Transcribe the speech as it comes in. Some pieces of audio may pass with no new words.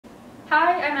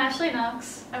Hi, I'm Ashley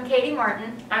Knox. I'm Katie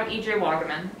Martin. I'm EJ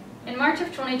Wagaman. In March of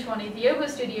 2020, the Oboe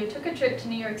Studio took a trip to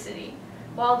New York City.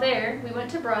 While there, we went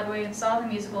to Broadway and saw the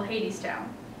musical Hadestown.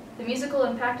 The musical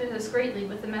impacted us greatly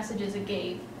with the messages it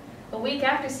gave. A week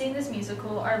after seeing this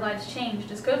musical, our lives changed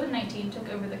as COVID-19 took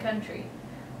over the country.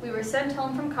 We were sent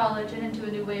home from college and into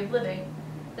a new way of living.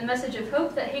 The message of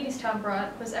hope that Hadestown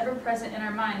brought was ever present in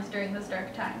our minds during this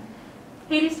dark time.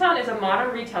 Hadestown is a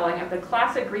modern retelling of the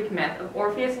classic Greek myth of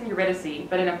Orpheus and Eurydice,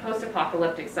 but in a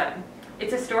post-apocalyptic setting.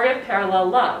 It's a story of parallel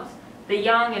loves, the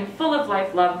young and full of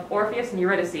life love of Orpheus and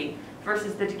Eurydice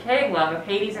versus the decaying love of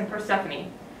Hades and Persephone,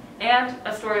 and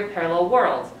a story of parallel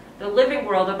worlds, the living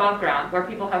world above ground where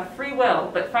people have free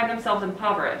will but find themselves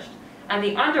impoverished, and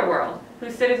the underworld,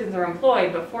 whose citizens are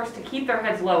employed but forced to keep their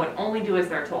heads low and only do as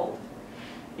they're told.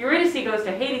 Eurydice goes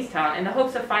to Hadestown in the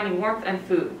hopes of finding warmth and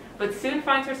food, but soon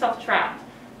finds herself trapped,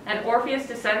 and Orpheus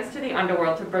descends to the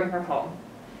underworld to bring her home.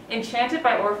 Enchanted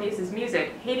by Orpheus's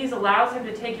music, Hades allows him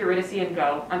to take Eurydice and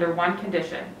go, under one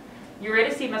condition.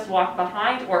 Eurydice must walk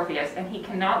behind Orpheus, and he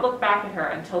cannot look back at her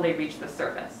until they reach the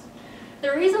surface.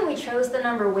 The reason we chose the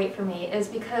number Wait For Me is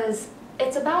because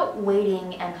it's about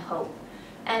waiting and hope,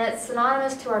 and it's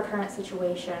synonymous to our current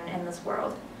situation in this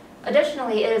world.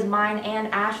 Additionally, it is mine and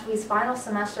Ashley's final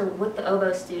semester with the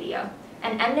Oboe Studio,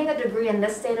 and ending a degree in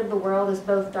this state of the world is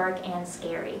both dark and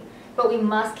scary. But we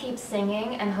must keep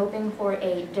singing and hoping for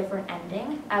a different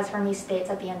ending, as Hermes states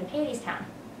at the end of Hadestown.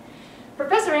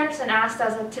 Professor Anderson asked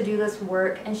us to do this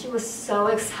work, and she was so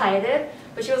excited,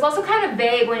 but she was also kind of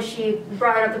vague when she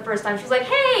brought it up the first time. She was like,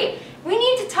 hey, we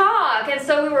need to talk! And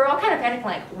so we were all kind of panicking,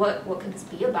 like, what could this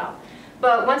be about?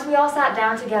 But once we all sat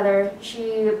down together,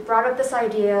 she brought up this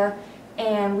idea,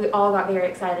 and we all got very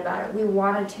excited about it. We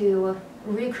wanted to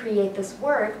recreate this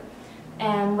work,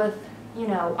 and with, you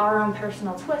know, our own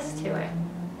personal twist to it,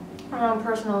 our own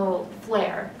personal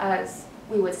flair, as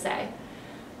we would say.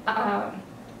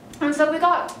 And so we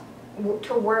got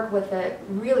to work with it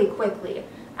really quickly.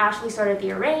 Ashley started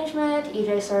the arrangement,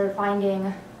 EJ started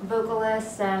finding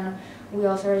vocalists, and we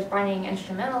all started finding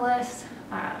instrumentalists,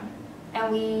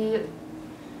 and we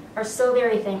are so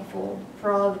very thankful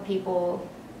for all of the people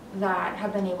that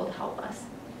have been able to help us.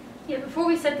 Yeah, before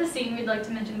we set the scene, we'd like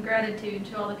to mention gratitude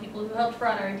to all the people who helped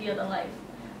brought our idea to life.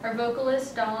 Our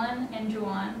vocalists, Dawn and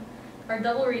Juwan, our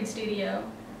double reed studio,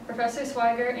 Professor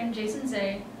Swiger and Jason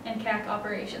Zay, and CAC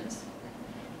Operations.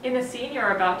 In the scene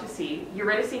you're about to see,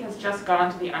 Eurydice has just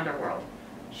gone to the underworld.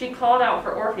 She called out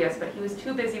for Orpheus, but he was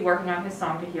too busy working on his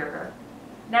song to hear her.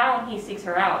 Now when he seeks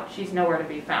her out, she's nowhere to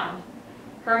be found.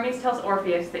 Hermes tells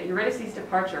Orpheus that Eurydice's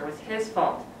departure was his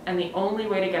fault, and the only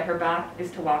way to get her back is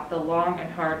to walk the long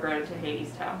and hard road to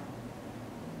Hadestown.